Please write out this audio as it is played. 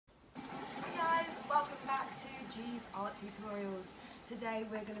G's Art Tutorials. Today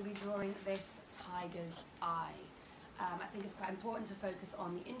we're going to be drawing this tiger's eye. I think it's quite important to focus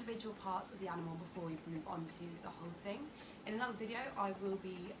on the individual parts of the animal before we move on to the whole thing. In another video I will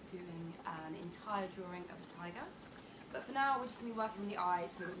be doing an entire drawing of a tiger, but for now we're just going to be working on the eye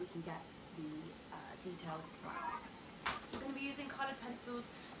so that we can get the details right. We're going to be using coloured pencils.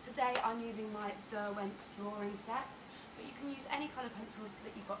 Today I'm using my Derwent drawing set, but you can use any coloured pencils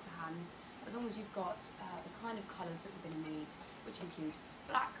that you've got to hand, as long as you've got the kind of colours that we're going to need, which include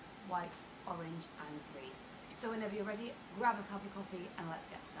black, white, orange and green. So whenever you're ready, grab a cup of coffee and let's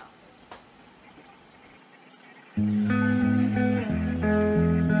get started.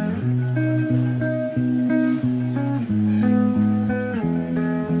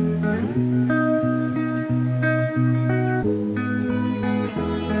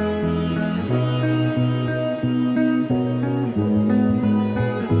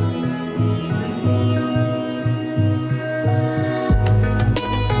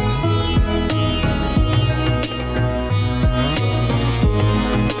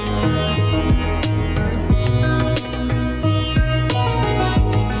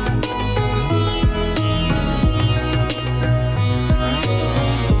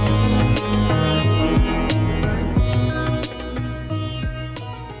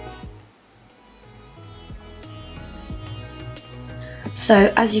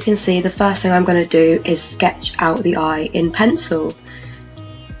 So as you can see, the first thing I'm going to do is sketch out the eye in pencil.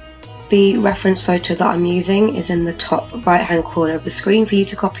 The reference photo that I'm using is in the top right hand corner of the screen for you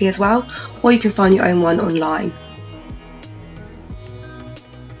to copy as well, or you can find your own one online.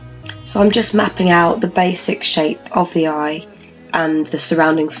 So I'm just mapping out the basic shape of the eye and the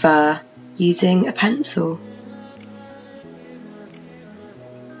surrounding fur using a pencil.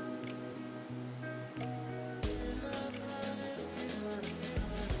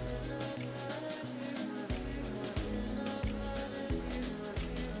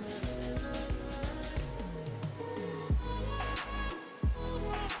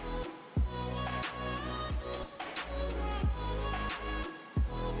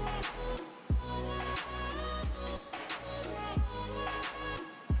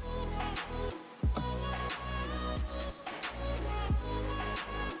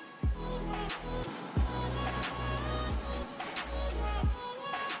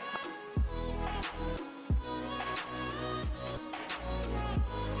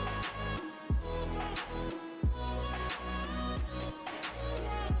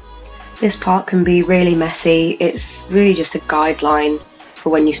 This part can be really messy. It's really just a guideline for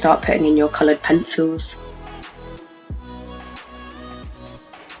when you start putting in your coloured pencils.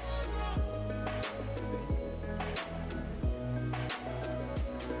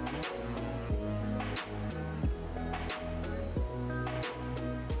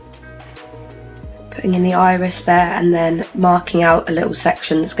 Putting in the iris there and then marking out a little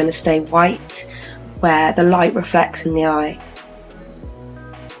section that's going to stay white where the light reflects in the eye.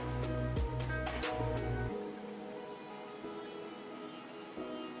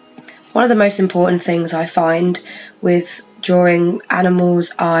 One of the most important things I find with drawing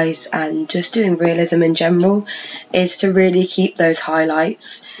animals' eyes and just doing realism in general is to really keep those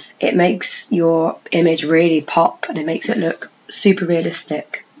highlights. It makes your image really pop and it makes it look super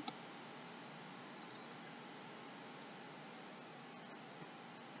realistic.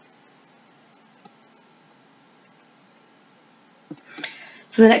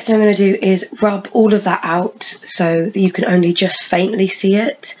 So the next thing I'm going to do is rub all of that out so that you can only just faintly see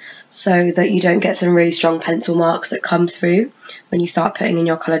it, so that you don't get some really strong pencil marks that come through when you start putting in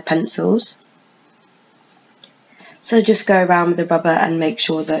your coloured pencils. So just go around with the rubber and make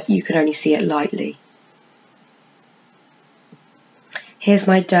sure that you can only see it lightly. Here's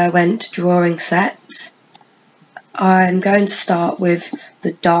my Derwent drawing set. I'm going to start with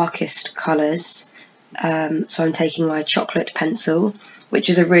the darkest colours, so I'm taking my chocolate pencil, which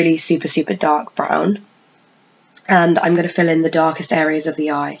is a really super dark brown, and I'm going to fill in the darkest areas of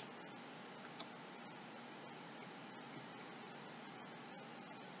the eye.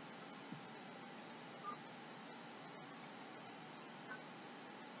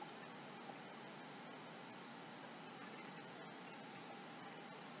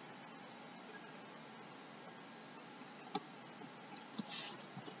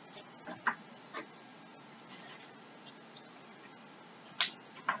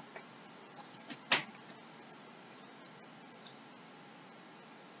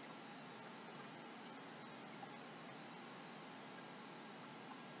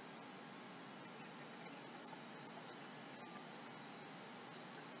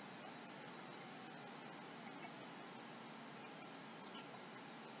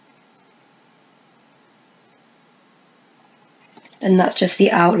 And that's just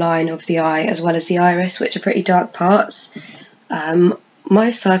the outline of the eye as well as the iris, which are pretty dark parts.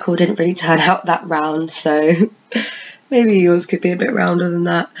 My circle didn't really turn out that round, so maybe yours could be a bit rounder than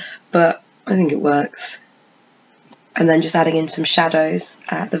that, but I think it works. And then just adding in some shadows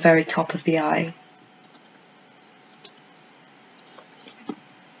at the very top of the eye.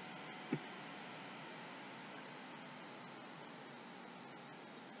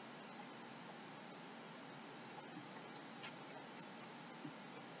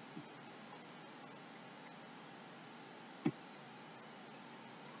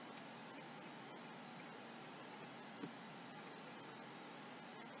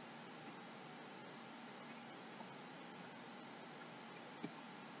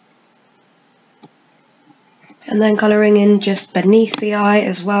 And then colouring in just beneath the eye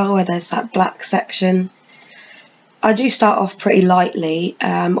as well, where there's that black section. I do start off pretty lightly,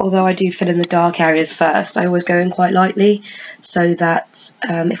 although I do fill in the dark areas first. I always go in quite lightly, so that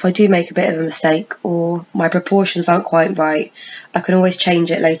if I do make a bit of a mistake or my proportions aren't quite right, I can always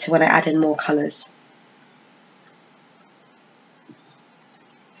change it later when I add in more colours.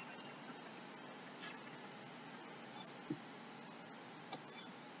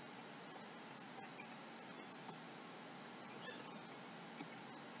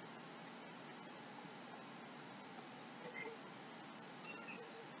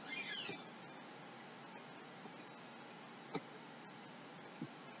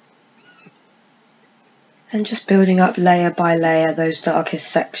 And just building up layer by layer those darkest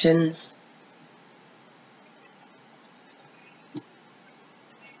sections.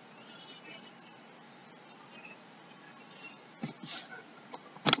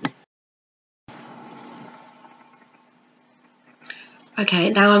 Okay,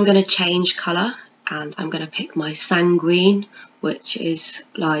 now I'm going to change colour and I'm going to pick my sanguine, which is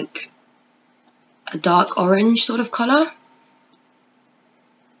like a dark orange sort of colour.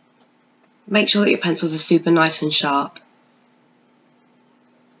 Make sure that your pencils are super nice and sharp.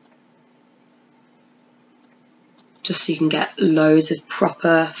 Just so you can get loads of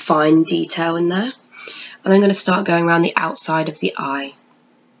proper fine detail in there. And I'm going to start going around the outside of the eye.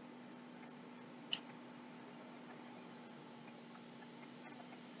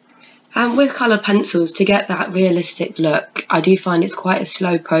 And with coloured pencils, to get that realistic look, I do find it's quite a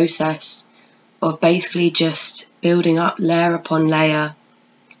slow process of basically just building up layer upon layer.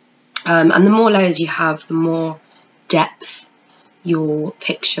 And the more layers you have, the more depth your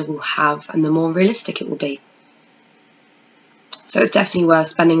picture will have and the more realistic it will be. So it's definitely worth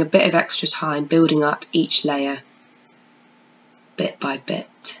spending a bit of extra time building up each layer bit by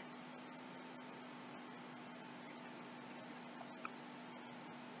bit.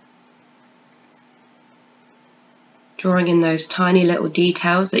 Drawing in those tiny little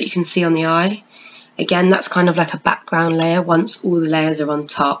details that you can see on the eye. Again, that's kind of like a background layer. Once all the layers are on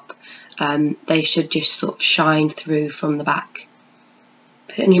top, they should just sort of shine through from the back.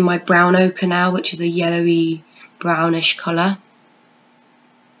 Putting in my brown ochre now, which is a yellowy brownish colour,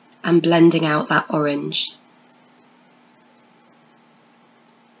 and blending out that orange.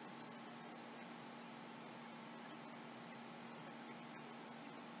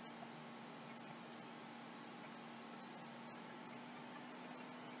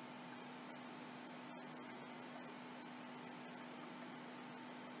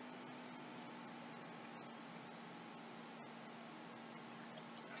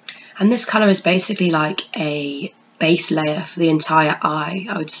 And this colour is basically like a base layer for the entire eye,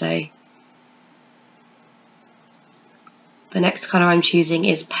 I would say. The next colour I'm choosing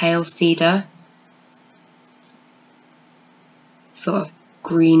is Pale Cedar, sort of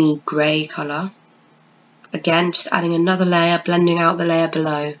greeny grey colour. Again, just adding another layer, blending out the layer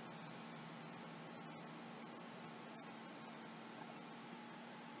below.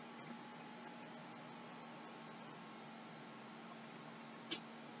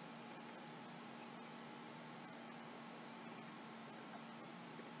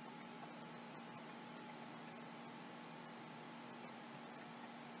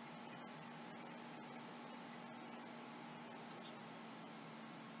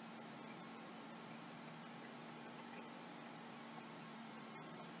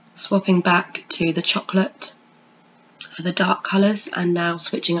 Swapping back to the chocolate for the dark colours and now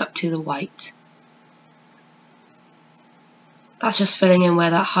switching up to the white. That's just filling in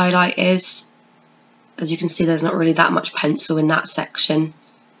where that highlight is. As you can see, there's not really that much pencil in that section,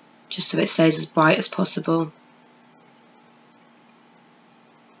 just so it stays as bright as possible.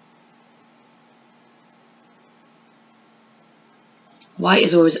 White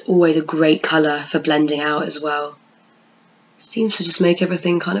is always a great colour for blending out as well. Seems to just make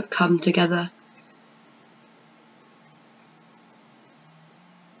everything kind of come together.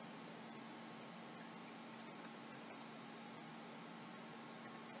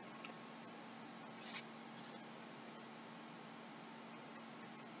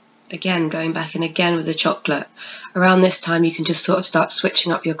 again going back in again with the chocolate. Around this time you can just sort of start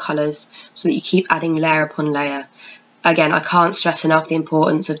switching up your colours so that you keep adding layer upon layer. Again, I can't stress enough the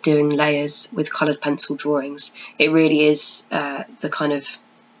importance of doing layers with coloured pencil drawings. It really is the kind of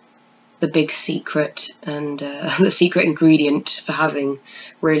the big secret and the secret ingredient for having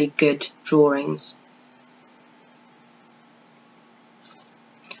really good drawings.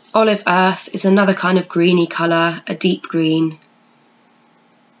 Olive Earth is another kind of greeny colour, a deep green.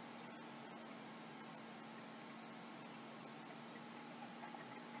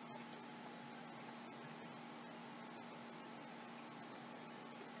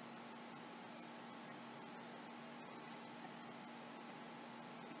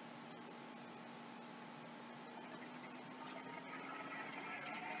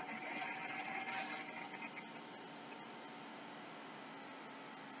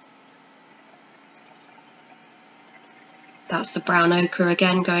 That's the brown ochre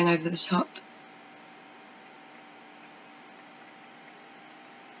again going over the top.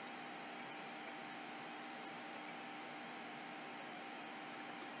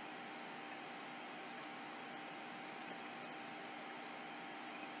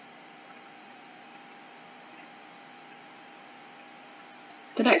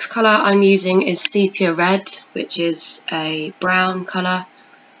 The next colour I'm using is Sepia Red, which is a brown colour,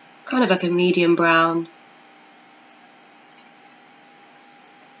 kind of like a medium brown.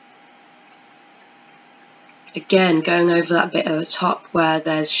 Again, going over that bit at the top where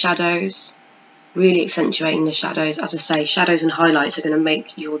there's shadows, really accentuating the shadows. As I say, shadows and highlights are going to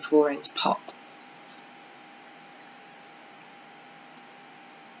make your drawings pop.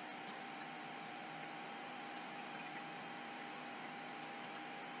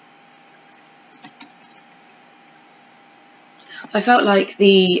 I felt like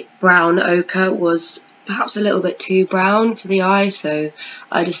the brown ochre was perhaps a little bit too brown for the eye, so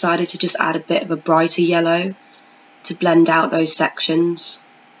I decided to just add a bit of a brighter yellow to blend out those sections.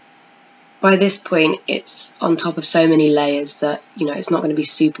 By this point it's on top of so many layers that, you know, it's not going to be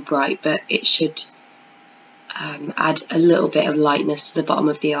super bright, but it should add a little bit of lightness to the bottom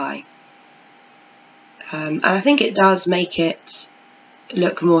of the eye. And I think it does make it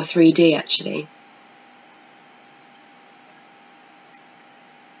look more 3D actually.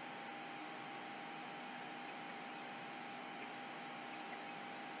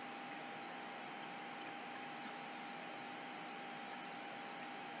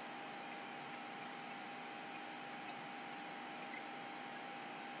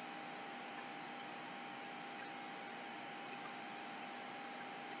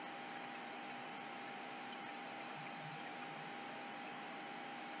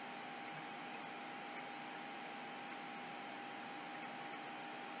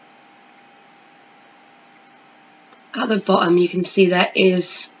 At the bottom you can see there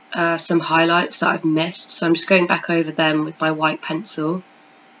is some highlights that I've missed, so I'm just going back over them with my white pencil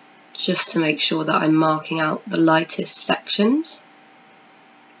just to make sure that I'm marking out the lightest sections.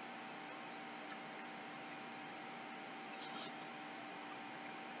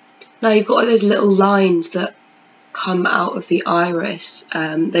 Now you've got those little lines that come out of the iris.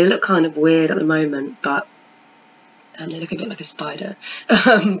 They look kind of weird at the moment, but they look a bit like a spider.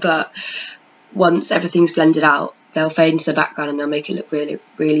 But once everything's blended out, they'll fade into the background and they'll make it look really,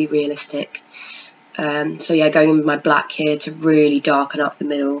 really realistic. So yeah, going in with my black here to really darken up the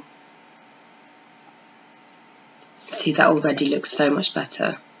middle. See, that already looks so much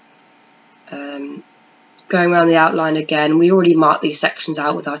better. Going around the outline again, we already marked these sections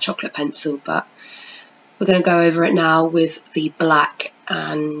out with our chocolate pencil, but we're going to go over it now with the black,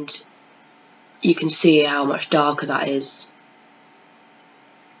 and you can see how much darker that is.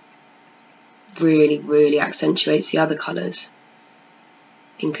 Really, really accentuates the other colours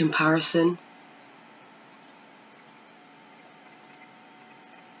in comparison.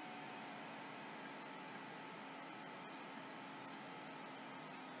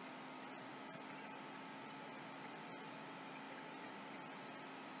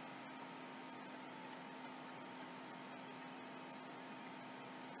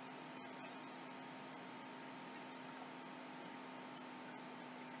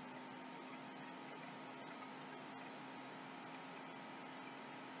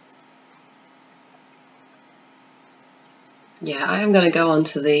 Yeah, I am going to go on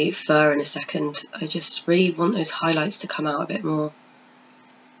to the fur in a second. I just really want those highlights to come out a bit more.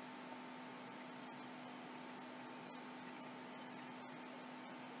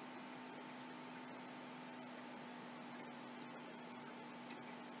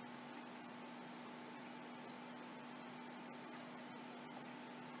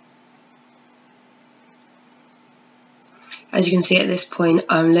 As you can see at this point,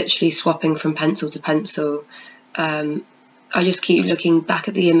 I'm literally swapping from pencil to pencil. I just keep looking back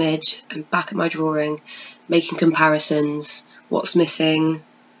at the image and back at my drawing, making comparisons, what's missing,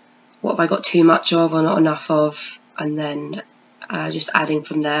 what have I got too much of or not enough of, and then just adding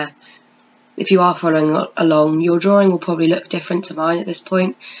from there. If you are following along, your drawing will probably look different to mine at this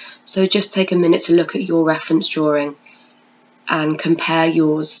point, so just take a minute to look at your reference drawing and compare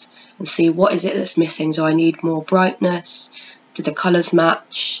yours and see what is it that's missing. Do I need more brightness? Do the colours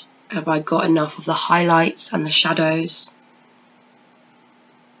match? Have I got enough of the highlights and the shadows?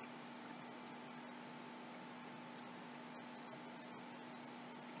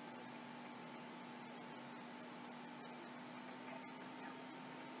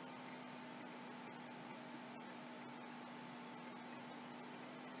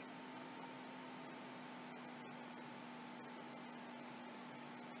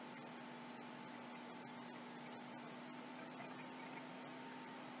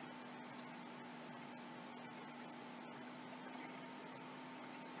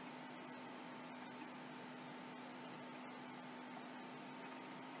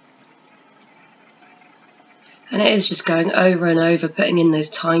 And it is just going over and over, putting in those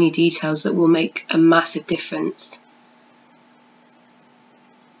tiny details that will make a massive difference.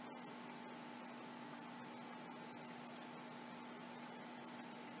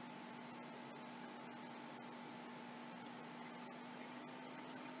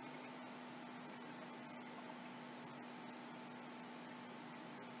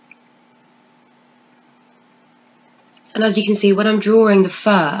 And as you can see, when I'm drawing the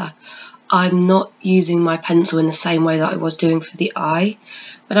fur, I'm not using my pencil in the same way that I was doing for the eye.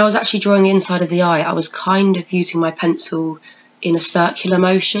 When I was actually drawing the inside of the eye, I was kind of using my pencil in a circular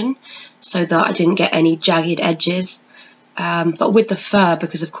motion so that I didn't get any jagged edges. But with the fur,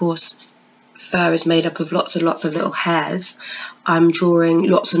 because of course fur is made up of lots and lots of little hairs, I'm drawing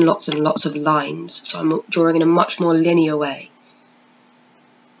lots and lots and lots of lines. So I'm drawing in a much more linear way.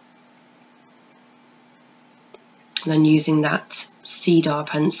 And then using that Cedar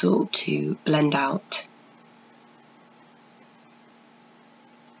pencil to blend out.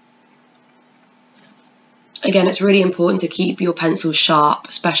 Again, it's really important to keep your pencil sharp,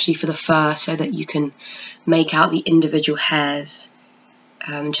 especially for the fur, so that you can make out the individual hairs.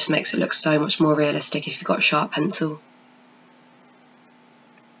 Just makes it look so much more realistic if you've got a sharp pencil.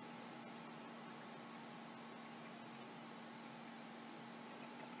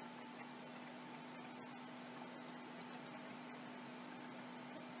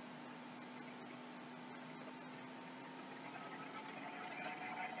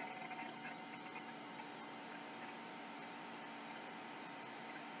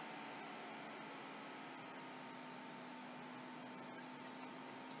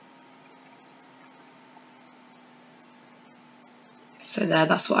 So there,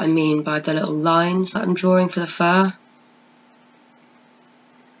 that's what I mean by the little lines that I'm drawing for the fur.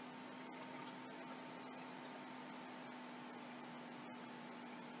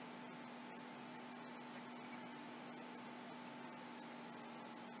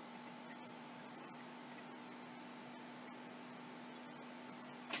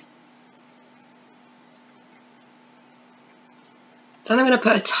 Then I'm going to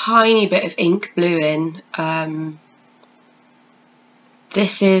put a tiny bit of ink blue in.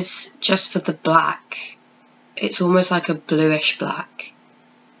 This is just for the black. It's almost like a bluish black.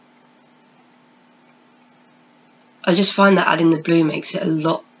 I just find that adding the blue makes it a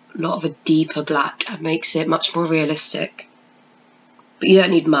lot of a deeper black and makes it much more realistic. But you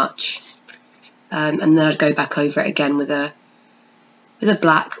don't need much. And then I'd go back over it again with a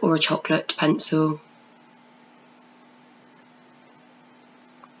black or a chocolate pencil.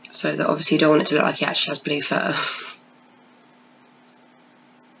 So that obviously you don't want it to look like it actually has blue fur.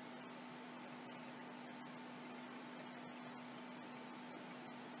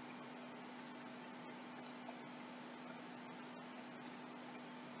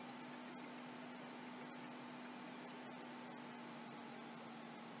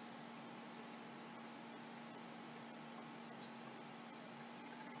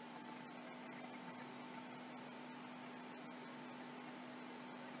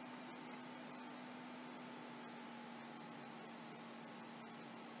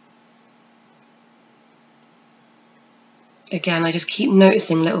 Again, I just keep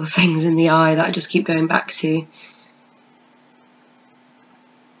noticing little things in the eye that I just keep going back to.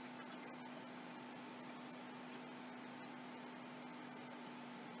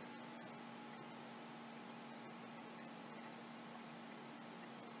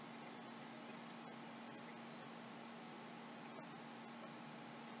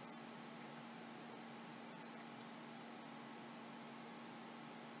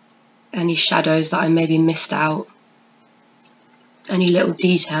 any shadows that I maybe missed out, any little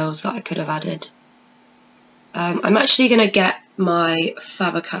details that I could have added. I'm actually going to get my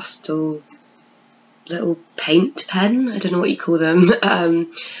Faber-Castell little paint pen, I don't know what you call them,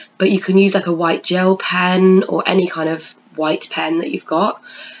 but you can use like a white gel pen or any kind of white pen that you've got,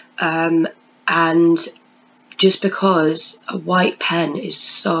 and just because a white pen is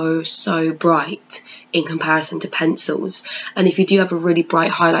so bright in comparison to pencils, and if you do have a really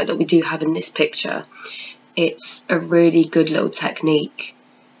bright highlight that we do have in this picture, it's a really good little technique.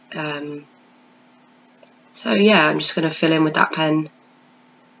 So yeah, I'm just going to fill in with that pen,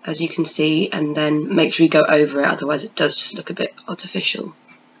 as you can see, and then make sure you go over it, otherwise it does just look a bit artificial.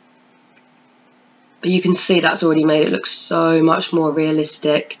 But you can see that's already made it look so much more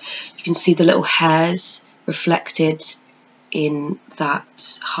realistic. You can see the little hairs reflected in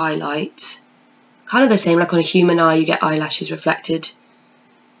that highlight. Kind of the same, like on a human eye you get eyelashes reflected.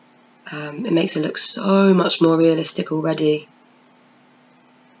 It makes it look so much more realistic already.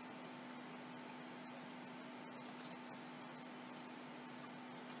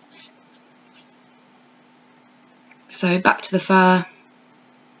 So back to the fur,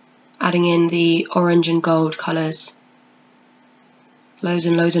 adding in the orange and gold colours. Loads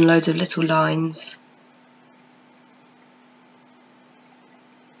and loads and loads of little lines.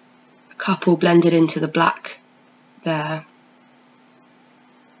 A couple blended into the black there.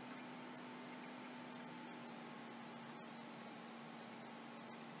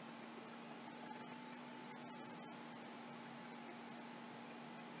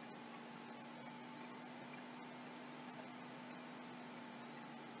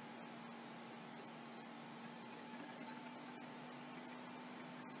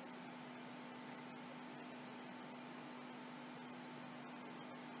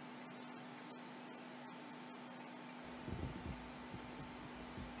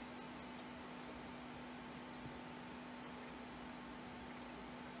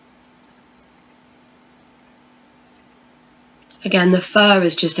 Again, the fur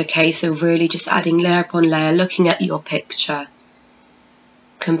is just a case of really just adding layer upon layer, looking at your picture,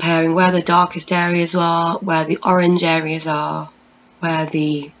 comparing where the darkest areas are, where the orange areas are, where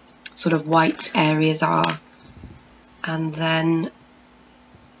the sort of white areas are, and then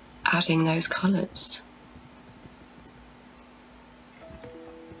adding those colours.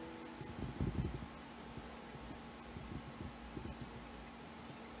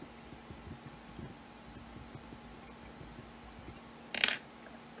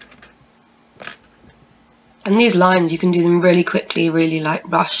 And these lines, you can do them really quickly, really like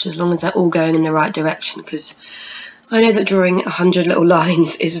rushed, as long as they're all going in the right direction, because I know that drawing 100 little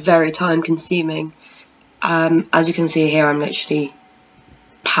lines is very time consuming. As you can see here, I'm literally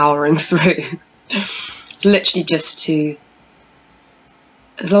powering through. It's literally just to,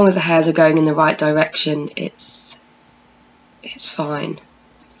 as long as the hairs are going in the right direction, it's fine.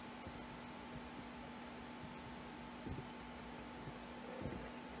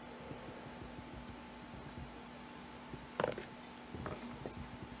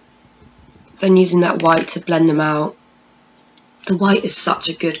 Then using that white to blend them out. The white is such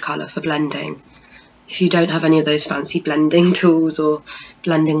a good colour for blending. If you don't have any of those fancy blending tools or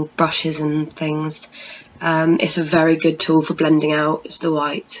blending brushes and things, it's a very good tool for blending out, is the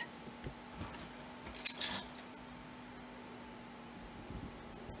white.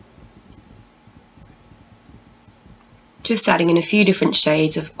 Just adding in a few different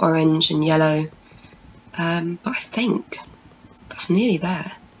shades of orange and yellow, but I think that's nearly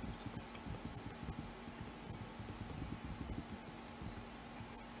there.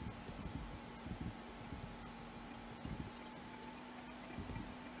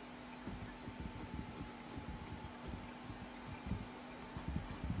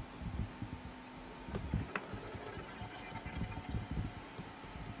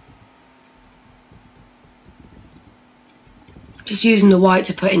 Just using the white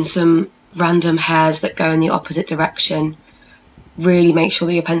to put in some random hairs that go in the opposite direction. Really make sure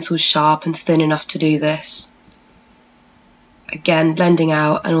that your pencil's sharp and thin enough to do this. Again, blending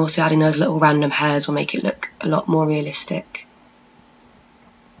out and also adding those little random hairs will make it look a lot more realistic.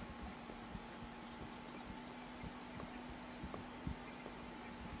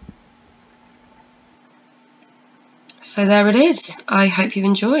 So there it is. I hope you've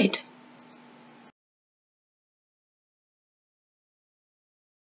enjoyed.